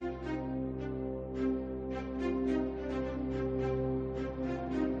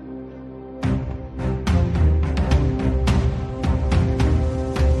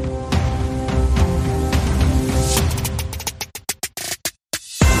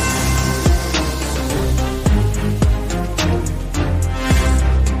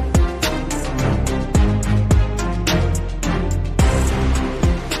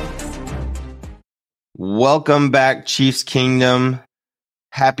Welcome back, Chiefs Kingdom.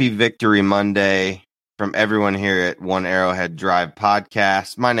 Happy Victory Monday from everyone here at One Arrowhead Drive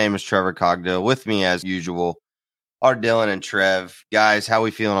Podcast. My name is Trevor Cogdill. With me, as usual, are Dylan and Trev. Guys, how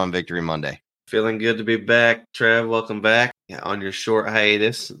we feeling on Victory Monday? Feeling good to be back, Trev. Welcome back on your short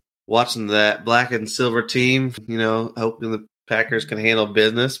hiatus. Watching that black and silver team, hoping the Packers can handle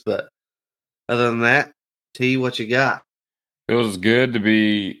business. But other than that, T, what you got? Feels good to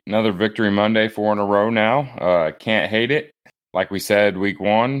be another Victory Monday, 4 in a row now. Can't hate it. Like we said, week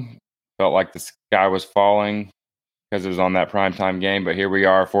one, felt like the sky was falling because it was on that primetime game. But here we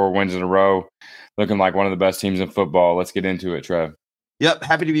are, 4 wins in a row, looking like one of the best teams in football. Let's get into it, Trev. Yep,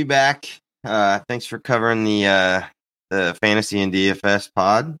 happy to be back. Thanks for covering the Fantasy and DFS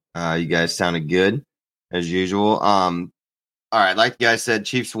pod. You guys sounded good, as usual. All right, like you guys said,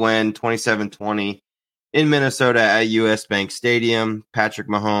 Chiefs win 27-20. In Minnesota at US Bank Stadium. Patrick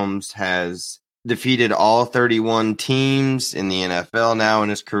Mahomes has defeated all 31 teams in the NFL now in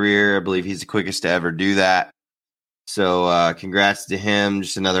his career. I believe he's the quickest to ever do that. So congrats to him.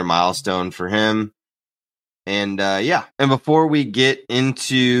 Just another milestone for him. And and before we get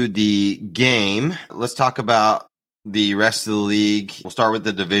into the game, let's talk about the rest of the league. We'll start with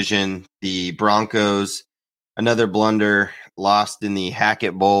the division. The Broncos, another blunder, lost in the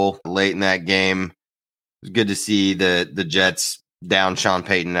Hackett Bowl late in that game. It was good to see the Jets down Sean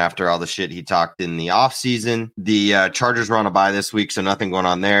Payton after all the shit he talked in the offseason. The Chargers were on a bye this week, so nothing going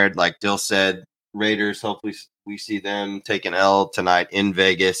on there. Like Dill said, Raiders, hopefully we see them take an L tonight in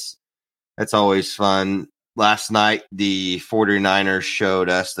Vegas. That's always fun. Last night, the 49ers showed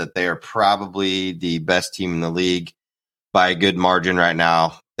us that they are probably the best team in the league by a good margin right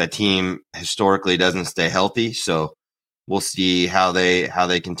now. That team historically doesn't stay healthy, so we'll see how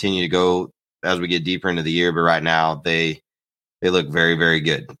they continue to go as we get deeper into the year, but right now they look very, very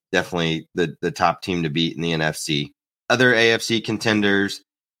good. Definitely the top team to beat in the NFC. Other AFC contenders,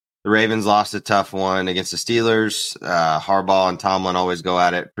 the Ravens lost a tough one against the Steelers. Harbaugh and Tomlin always go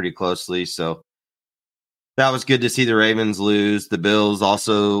at it pretty closely, so that was good to see the Ravens lose. The Bills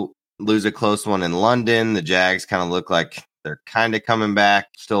also lose a close one in London. The Jags kind of look like they're kind of coming back.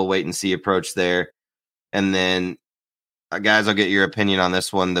 Still wait and see approach there. And then guys, I'll get your opinion on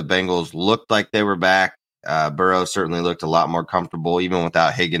this one. The Bengals looked like they were back. Burrow certainly looked a lot more comfortable, even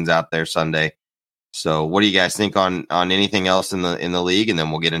without Higgins out there Sunday. So what do you guys think on anything else in the league? And then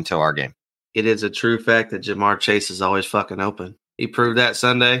we'll get into our game. It is a true fact that Jamar Chase is always fucking open. He proved that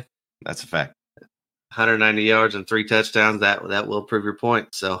Sunday. That's a fact. 190 yards and 3 touchdowns. That will prove your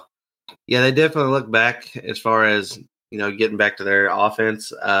point. So, yeah, they definitely look back as far as, getting back to their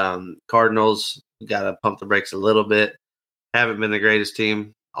offense. Cardinals got to pump the brakes a little bit. Haven't been the greatest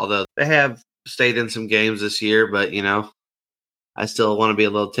team, although they have stayed in some games this year. But, I still want to be a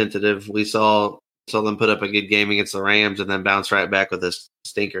little tentative. We saw them put up a good game against the Rams and then bounce right back with a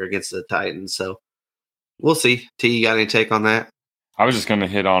stinker against the Titans. So we'll see. T, you got any take on that? I was just going to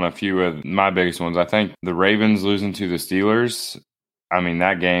hit on a few of my biggest ones. I think the Ravens losing to the Steelers,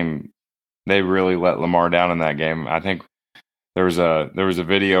 that game, they really let Lamar down in that game. I think there was a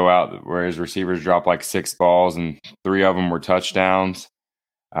video out where his receivers dropped like 6 balls and 3 of them were touchdowns.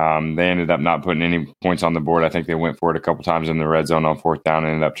 They ended up not putting any points on the board. I think they went for it a couple times in the red zone on 4th down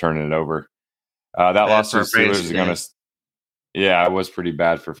and ended up turning it over. That loss to the Steelers is going to – yeah, it was pretty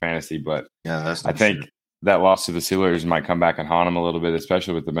bad for fantasy, but yeah, I think that loss to the Steelers might come back and haunt them a little bit,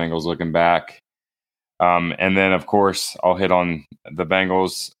 especially with the Bengals looking back. And then, of course, I'll hit on the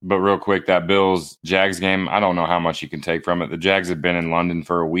Bengals. But real quick, that Bills-Jags game, I don't know how much you can take from it. The Jags have been in London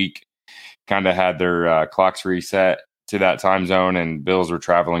for a week, kind of had their clocks reset to that time zone, and Bills were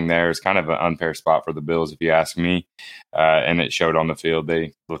traveling there. It's kind of an unfair spot for the Bills, if you ask me. And it showed on the field.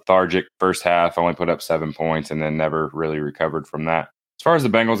 They lethargic first half, only put up 7 points, and then never really recovered from that. As far as the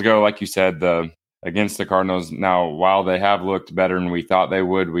Bengals go, like you said, against the Cardinals. Now, while they have looked better than we thought they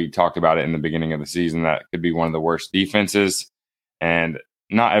would, we talked about it in the beginning of the season, that could be one of the worst defenses. And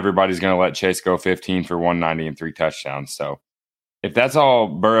not everybody's going to let Chase go 15 for 190 and 3 touchdowns. So if that's all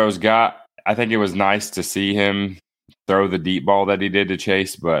Burrow's got, I think it was nice to see him throw the deep ball that he did to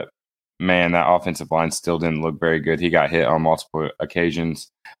Chase. But, man, that offensive line still didn't look very good. He got hit on multiple occasions.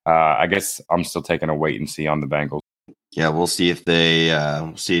 I guess I'm still taking a wait and see on the Bengals. Yeah, we'll see if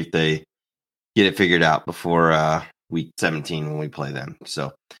they get it figured out before week 17 when we play them.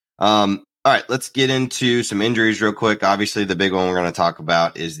 So, all right, let's get into some injuries real quick. Obviously, the big one we're going to talk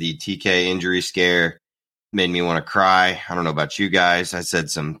about is the TK injury scare. Made me want to cry. I don't know about you guys. I said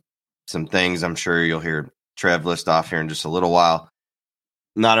some things I'm sure you'll hear Trev list off here in just a little while.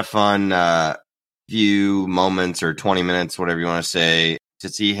 Not a fun few moments or 20 minutes, whatever you want to say, to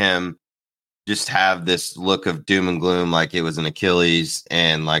see him just have this look of doom and gloom, like it was an Achilles,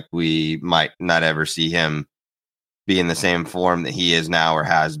 and like we might not ever see him be in the same form that he is now or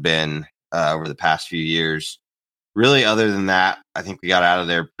has been over the past few years. Really, other than that, I think we got out of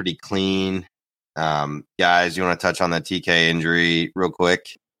there pretty clean. Guys, you want to touch on the TK injury real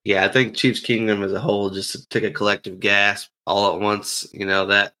quick? Yeah, I think Chiefs Kingdom as a whole just took a collective gasp all at once.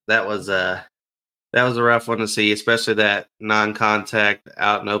 That was a rough one to see, especially that non-contact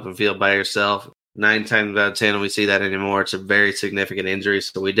out in open field by yourself. 9 times out of 10, we see that anymore. It's a very significant injury,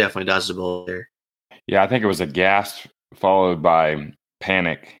 so we definitely dodged the bullet there. Yeah, I think it was a gasp followed by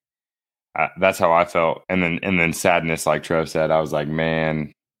panic. That's how I felt, and then sadness, like Trev said. I was like,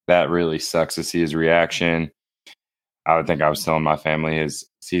 man, that really sucks to see his reaction. I would think I was telling my family his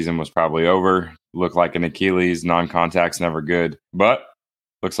season was probably over. Looked like an Achilles. Non-contact's never good, but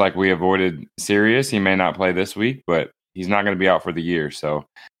looks like we avoided serious. He may not play this week, but he's not going to be out for the year. So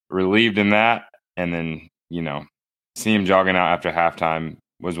relieved in that, and then see him jogging out after halftime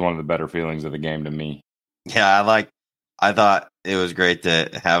was one of the better feelings of the game to me. Yeah, I thought it was great to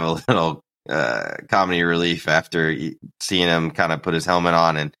have a little comedy relief after seeing him kind of put his helmet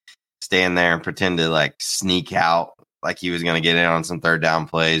on and stand there and pretend to like sneak out like he was going to get in on some third down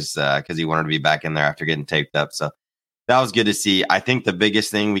plays because he wanted to be back in there after getting taped up. So that was good to see. I think the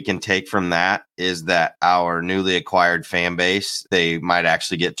biggest thing we can take from that is that our newly acquired fan base, they might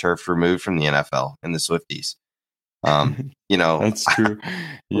actually get turf removed from the NFL and the Swifties. That's true.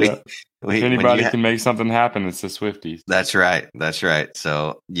 Yeah. If anybody can make something happen, it's the Swifties. That's right.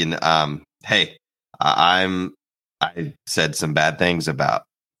 So, hey, I said some bad things about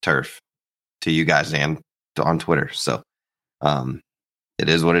turf to you guys and on Twitter. So, it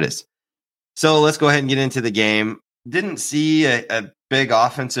is what it is. So let's go ahead and get into the game. Didn't see a big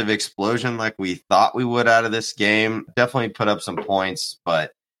offensive explosion like we thought we would out of this game. Definitely put up some points,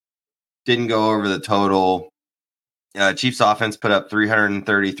 but didn't go over the total. Chiefs offense put up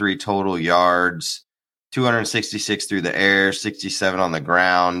 333 total yards, 266 through the air, 67 on the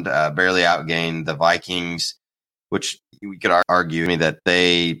ground, barely outgained the Vikings, which we could argue that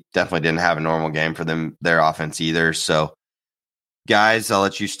they definitely didn't have a normal game for their offense either. So, guys, I'll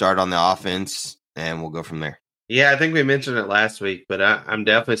let you start on the offense, and we'll go from there. Yeah, I think we mentioned it last week, but I'm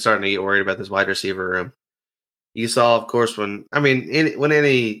definitely starting to get worried about this wide receiver room. You saw, of course, when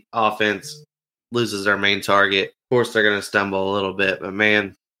any offense loses their main target, of course they're going to stumble a little bit. But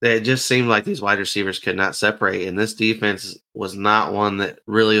man, it just seemed like these wide receivers could not separate, and this defense was not one that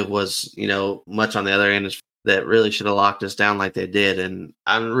really was, much on the other end that really should have locked us down like they did. And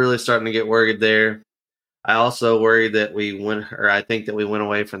I'm really starting to get worried there. I also worry that I think that we went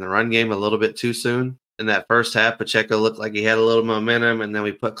away from the run game a little bit too soon. In that first half, Pacheco looked like he had a little momentum, and then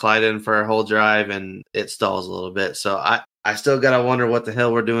we put Clyde in for a whole drive, and it stalls a little bit. So I still got to wonder what the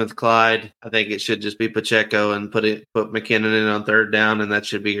hell we're doing with Clyde. I think it should just be Pacheco and put McKinnon in on third down, and that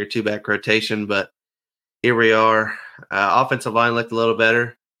should be your two-back rotation. But here we are. Offensive line looked a little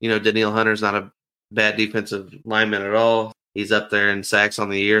better. Daniil Hunter's not a bad defensive lineman at all. He's up there in sacks on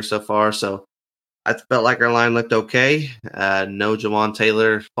the year so far, so I felt like our line looked okay. No Jawan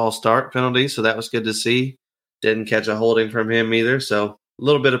Taylor false start penalty, so that was good to see. Didn't catch a holding from him either, so a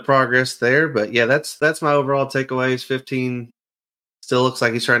little bit of progress there. But yeah, that's my overall takeaways. 15 still looks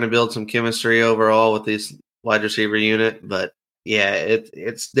like he's trying to build some chemistry overall with this wide receiver unit, but yeah,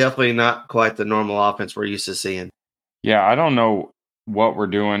 it's definitely not quite the normal offense we're used to seeing. Yeah, I don't know what we're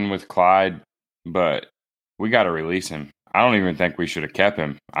doing with Clyde, but we got to release him. I don't even think we should have kept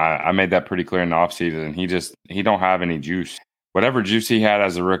him. I made that pretty clear in the offseason. He don't have any juice. Whatever juice he had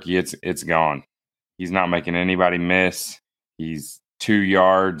as a rookie, it's gone. He's not making anybody miss. He's 2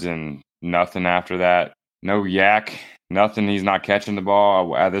 yards and nothing after that. No yak, nothing. He's not catching the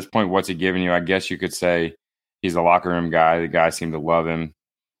ball. At this point, what's he giving you? I guess you could say he's a locker room guy. The guys seem to love him.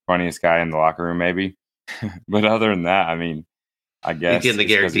 Funniest guy in the locker room, maybe. But other than that, I mean, I guess he's getting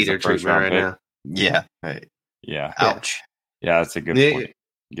the Gary Dieter treatment right now. Yeah. Right. Yeah. Ouch. Yeah, that's a good point.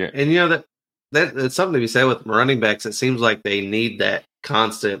 Yeah. And that's something to be said with running backs. It seems like they need that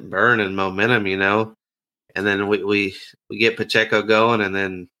constant burn and momentum, And then we get Pacheco going, and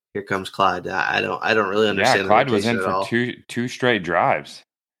then here comes Clyde. I don't really understand. Yeah, Clyde was in for two straight drives.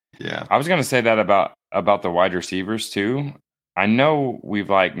 Yeah, I was going to say that about the wide receivers too. I know we've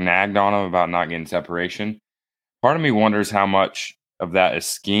nagged on them about not getting separation. Part of me wonders how much of that is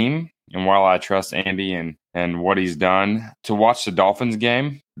scheme. And while I trust Andy and what he's done, to watch the Dolphins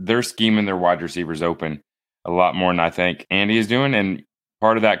game, they're scheming their wide receivers open a lot more than I think Andy is doing. And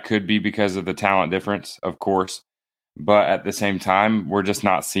part of that could be because of the talent difference, of course. But at the same time, we're just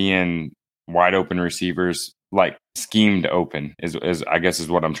not seeing wide open receivers like schemed open is I guess is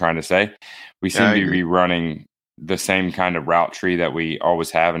what I'm trying to say. We seem to be running the same kind of route tree that we always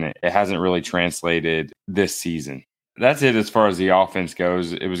have, and it hasn't really translated this season. That's it as far as the offense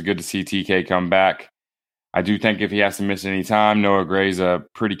goes. It was good to see TK come back. I do think if he has to miss any time, Noah Gray's a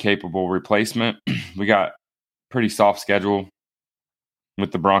pretty capable replacement. We got pretty soft schedule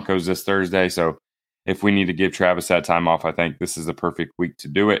with the Broncos this Thursday, so if we need to give Travis that time off, I think this is the perfect week to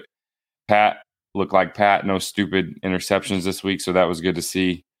do it. Pat looked like Pat, no stupid interceptions this week, so that was good to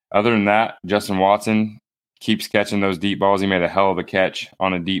see. Other than that, Justin Watson keeps catching those deep balls. He made a hell of a catch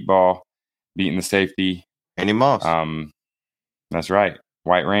on a deep ball, beating the safety. Andy Moss. That's right.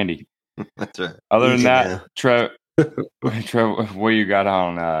 White Randy. That's right. Other than that, Trev, what you got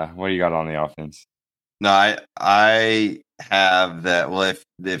on the offense? No, I have that. Well,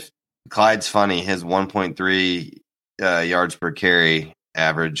 if Clyde's funny, his 1.3 yards per carry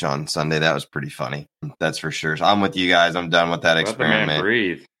average on Sunday, that was pretty funny. That's for sure. So I'm with you guys. I'm done with that experiment. Let the man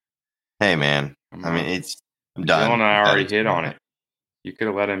breathe. Hey, man. I'm done. Dylan and I already hit on it. You could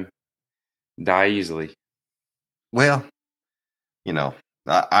have let him die easily. Well,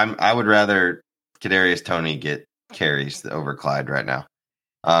 I would rather Kadarius Toney get carries over Clyde right now.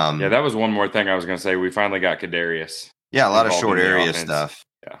 Yeah, that was one more thing I was going to say. We finally got Kadarius. Yeah, a lot of short area stuff.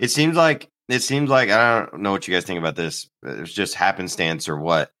 Yeah. It seems like I don't know what you guys think about this. It's just happenstance or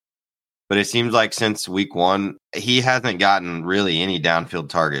what. But it seems like since week 1, he hasn't gotten really any downfield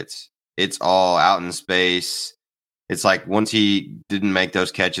targets. It's all out in space. It's like once he didn't make those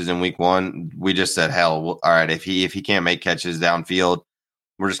catches in week 1, we just said, hell, all right, if he can't make catches downfield,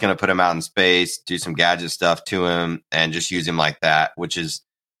 we're just going to put him out in space, do some gadget stuff to him, and just use him like that, which is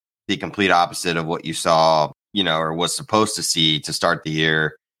the complete opposite of what you saw, or was supposed to see to start the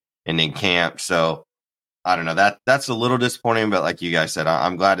year and in camp. So I don't know, that's a little disappointing, but like you guys said,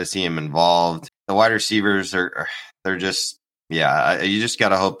 I'm glad to see him involved. The wide receivers they're just, you just got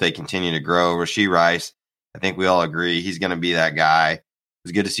to hope they continue to grow. Rashee Rice, I think we all agree he's going to be that guy. It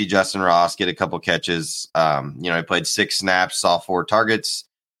was good to see Justin Ross get a couple catches. He played 6 snaps, saw 4 targets.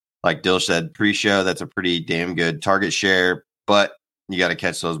 Like Dill said pre-show, that's a pretty damn good target share, but you got to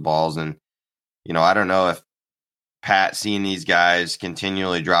catch those balls. And, I don't know if Pat seeing these guys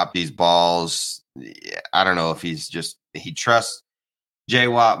continually drop these balls, I don't know if he trusts J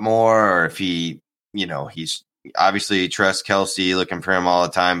Watt more, or if he's obviously trusts Kelsey, looking for him all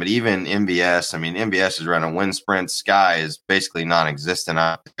the time. But even MBS, MBS is running wind sprints. Sky is basically non-existent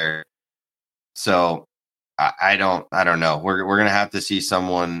out there. So I don't know. We're going to have to see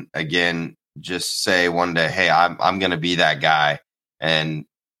someone again just say one day, hey, I'm going to be that guy. And,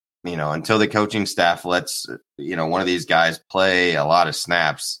 until the coaching staff lets, one of these guys play a lot of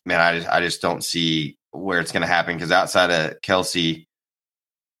snaps, man, I just don't see where it's going to happen. Because outside of Kelsey,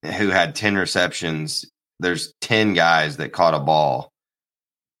 who had 10 receptions, there's 10 guys that caught a ball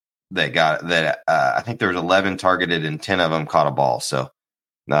I think there was 11 targeted and 10 of them caught a ball. So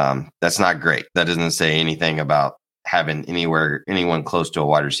that's not great. That doesn't say anything about having anyone close to a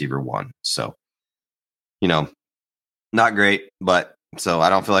wide receiver 1. So, not great, but so I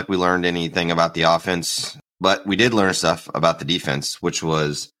don't feel like we learned anything about the offense, but we did learn stuff about the defense, which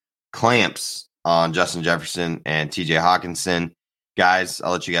was clamps on Justin Jefferson and TJ Hawkinson. Guys,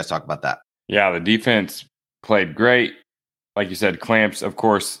 I'll let you guys talk about that. Yeah, the defense played great. Like you said, clamps, of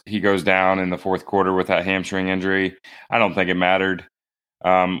course, he goes down in the fourth quarter with that hamstring injury. I don't think it mattered.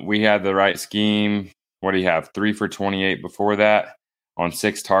 We had the right scheme. What do you have? 3 for 28 before that on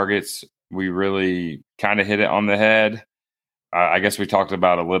 6 targets. We really kind of hit it on the head. I guess we talked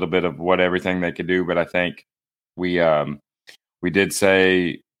about a little bit of what everything they could do, but I think we did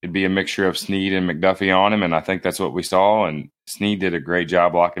say it'd be a mixture of Snead and McDuffie on him, and I think that's what we saw. And Snead did a great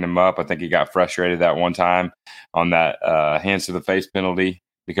job locking him up. I think he got frustrated that one time on that hands to the face penalty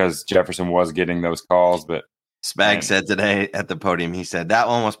because Jefferson was getting those calls. But Spag said today at the podium, he said that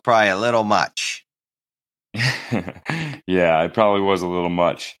one was probably a little much. Yeah, it probably was a little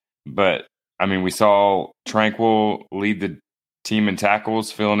much. But, we saw Tranquil lead the team in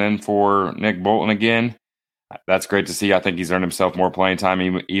tackles, filling in for Nick Bolton again. That's great to see. I think he's earned himself more playing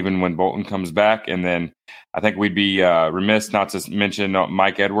time even when Bolton comes back. And then I think we'd be remiss not to mention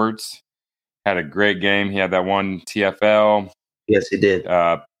Mike Edwards. Had a great game. He had that one TFL. Yes, he did.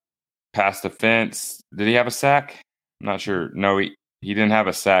 Past the fence. Did he have a sack? I'm not sure. No, he didn't have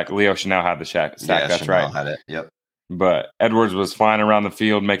a sack. Leo Chanel had the sack. Yeah, that's Chanel right. Had it. Yep. But Edwards was flying around the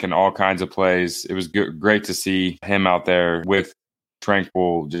field, making all kinds of plays. It was great to see him out there with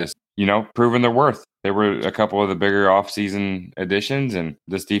Tranquil, just, proving their worth. There were a couple of the bigger offseason additions, and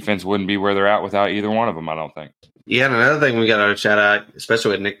this defense wouldn't be where they're at without either one of them, I don't think. Yeah, and another thing we got to shout out,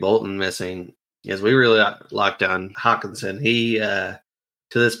 especially with Nick Bolton missing, Yes, we really locked down Hawkinson. He, to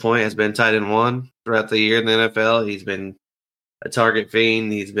this point, has been tight end one throughout the year in the NFL. He's been a target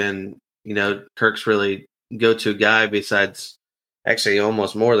fiend. He's been, Kirk's really go-to guy besides actually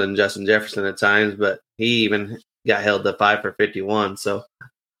almost more than Justin Jefferson at times, but he even got held to 5 for 51. So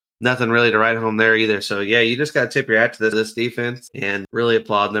nothing really to write home there either. So, yeah, you just got to tip your hat to this defense and really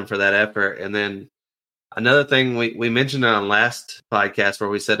applaud them for that effort. And then another thing we mentioned on last podcast where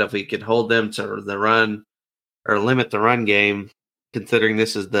we said if we could hold them to the run or limit the run game, considering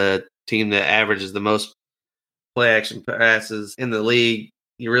this is the team that averages the most play action passes in the league,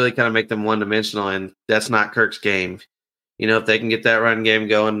 you really kind of make them one-dimensional, and that's not Kirk's game. If they can get that run game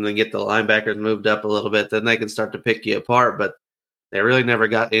going and then get the linebackers moved up a little bit, then they can start to pick you apart, but they really never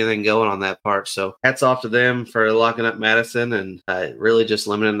got anything going on that part. So hats off to them for locking up Madison and really just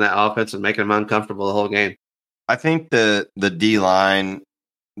limiting that offense and making them uncomfortable the whole game. I think the D-line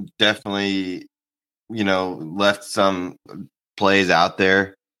definitely, left some plays out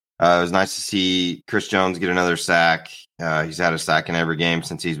there. It was nice to see Chris Jones get another sack. He's had a sack in every game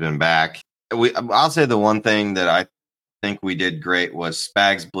since he's been back. I'll say the one thing that I think we did great was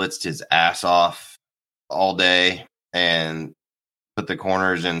Spags blitzed his ass off all day and put the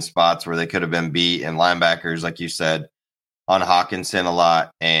corners in spots where they could have been beat, and linebackers, like you said, on Hawkinson a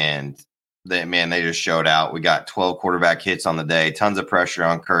lot. And they just showed out. We got 12 quarterback hits on the day, tons of pressure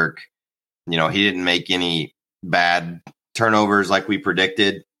on Kirk. He didn't make any bad turnovers like we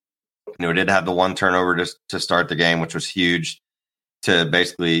predicted. Did have the one turnover to start the game, which was huge to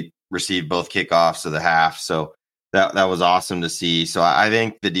basically receive both kickoffs of the half. So that was awesome to see. So I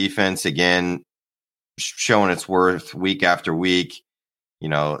think the defense, again, showing its worth week after week,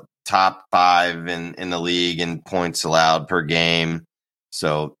 top 5 in the league in points allowed per game.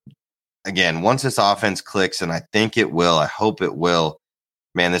 So again, once this offense clicks, and I think it will, I hope it will,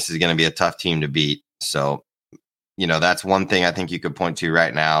 man, this is going to be a tough team to beat. So, that's one thing I think you could point to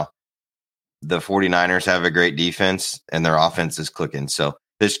right now. The 49ers have a great defense and their offense is clicking. So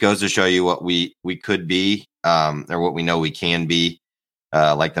this goes to show you what we could be, or what we know we can be,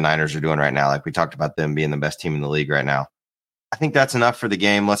 like the Niners are doing right now. Like we talked about them being the best team in the league right now. I think that's enough for the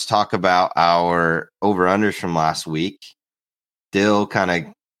game. Let's talk about our over-unders from last week. Dill kind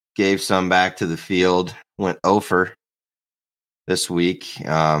of gave some back to the field, went over this week.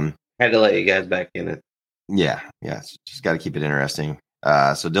 Had to let you guys back in it. Yeah. Just got to keep it interesting.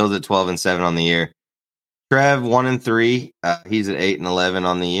 So Dill's at 12-7 on the year. Trev 1-3. He's at 8-11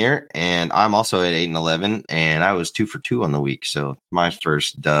 on the year, and I'm also at 8-11, and I was 2 for 2 on the week. So my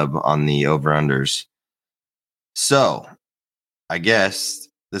first dub on the over-unders. So I guess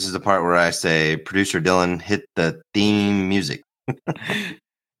this is the part where I say, producer Dylan, hit the theme music.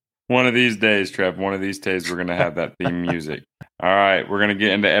 One of these days, Trev, one of these days, we're going to have that theme music. All right, we're going to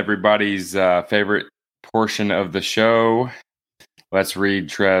get into everybody's favorite portion of the show. Let's read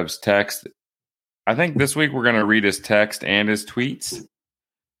Trev's text. I think this week we're going to read his text and his tweets.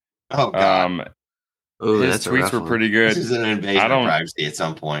 Oh, God. His tweets were pretty good. This is an invasion of privacy at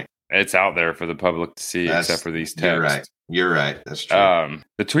some point. It's out there for the public to see, except for these texts. You're right. That's true.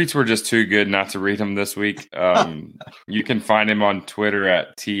 The tweets were just too good not to read them this week. You can find him on Twitter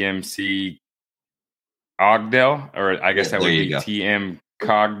at TMC Ogdell, or I guess that would be TM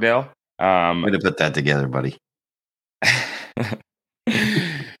Cogdell. Way to put that together, buddy.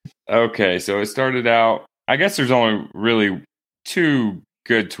 Okay, so it started out, I guess there's only really 2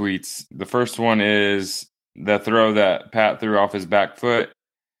 good tweets. The first one is the throw that Pat threw off his back foot.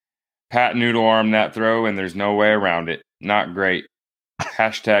 Pat noodle armed that throw, and there's no way around it. Not great.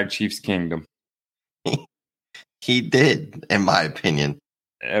 Hashtag Chiefs Kingdom. He did, in my opinion.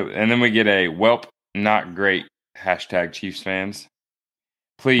 And then we get a whelp, not great. Hashtag Chiefs fans.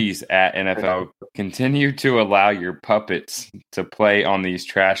 Please, at NFL, continue to allow your puppets to play on these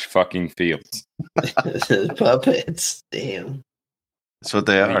trash fucking fields. Puppets, damn. That's what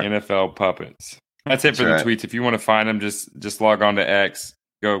they are. The NFL puppets. That's it for the tweets. If you want to find them, just log on to X.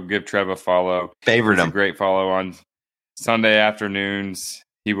 Go give Trev a follow. Favorite him. A great follow on Sunday afternoons.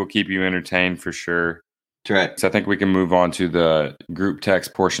 He will keep you entertained for sure. That's right. So I think we can move on to the group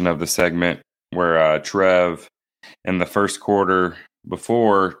text portion of the segment where Trev in the first quarter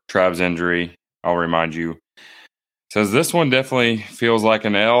before Trev's injury, I'll remind you, says this one definitely feels like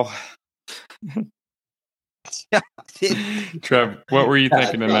an L. Trev, what were you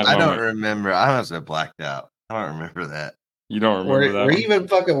thinking in that moment? I don't remember. I must have blacked out. I don't remember that. You don't remember that? Were you even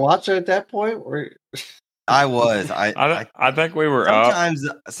fucking watching at that point? I was. I think we were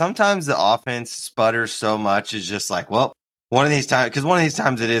Sometimes the offense sputters so much. It's just like, well, one of these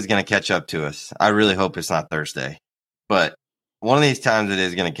times it is going to catch up to us. I really hope it's not Thursday. But one of these times it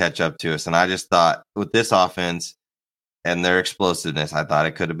is going to catch up to us. And I just thought with this offense and their explosiveness, I thought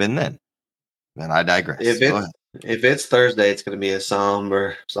it could have been then. And I digress. If it's Thursday, it's going to be a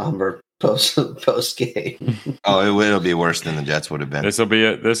somber post game. It'll be worse than the Jets would have been. This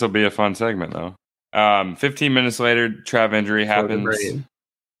will be a fun segment though. 15 minutes later, Trav injury happens.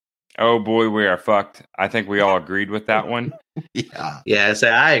 Oh boy, we are fucked. I think we all agreed with that one. Yeah. So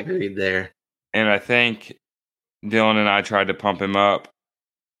I agreed there. And I think Dylan and I tried to pump him up.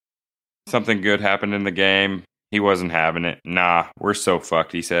 Something good happened in the game. He wasn't having it. Nah, we're so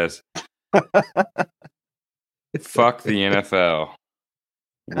fucked, he says. Fuck the NFL.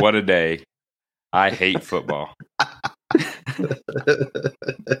 What a day. I hate football.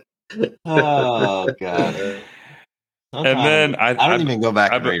 Oh, God. And then I don't even go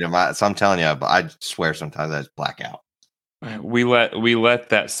back and read them. So I'm telling you, but I swear sometimes I just black out. We let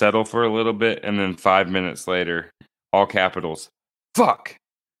that settle for a little bit, and then 5 minutes later, all capitals, fuck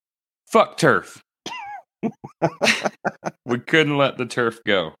turf. We couldn't let the turf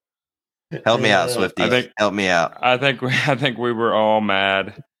go. Help me out, Swifty. Help me out. I think we were all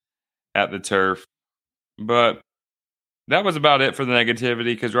mad at the turf, but that was about it for the negativity.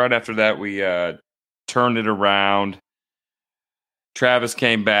 Because right after that, we turned it around. Travis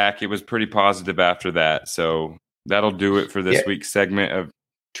came back. It was pretty positive after that. So that'll do it for this week's segment of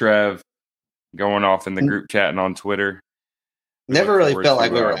Trev going off in the group chat and on Twitter. Never really felt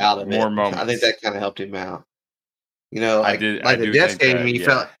like we were out of more it. moments. I think that kind of helped him out. The Jets game, you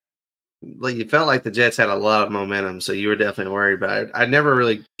felt like the Jets had a lot of momentum, so you were definitely worried about it. I never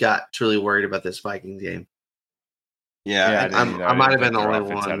really got truly worried about this Vikings game. Yeah, I might have been the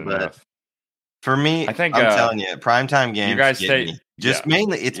only one, but for me, I think I'm telling you, primetime games. You guys say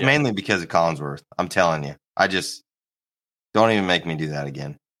mainly because of Collinsworth. I'm telling you, I just don't even make me do that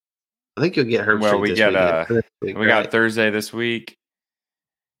again. I think you'll get hurt. Well, we got Thursday this week,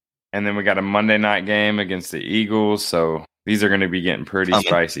 and then we got a Monday night game against the Eagles. So these are going to be getting pretty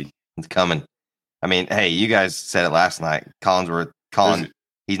spicy. It's coming. I mean, hey, you guys said it last night.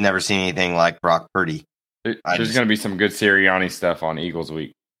 He's never seen anything like Brock Purdy. There's going to be some good Sirianni stuff on Eagles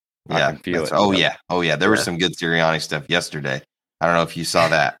week. Yeah, I can feel it. Oh yeah. There was some good Sirianni stuff yesterday. I don't know if you saw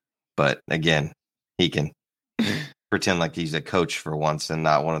that, but again, he can pretend like he's a coach for once and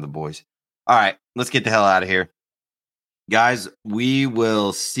not one of the boys. All right, let's get the hell out of here. Guys, we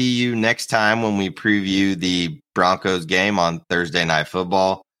will see you next time when we preview the Broncos game on Thursday Night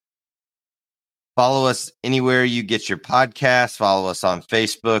Football. Follow us anywhere you get your podcasts. Follow us on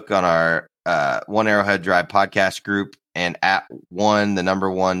Facebook on our One Arrowhead Drive podcast group and at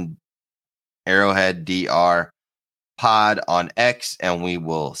 @1 Arrowhead DR pod on X, and we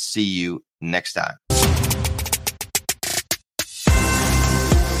will see you next time.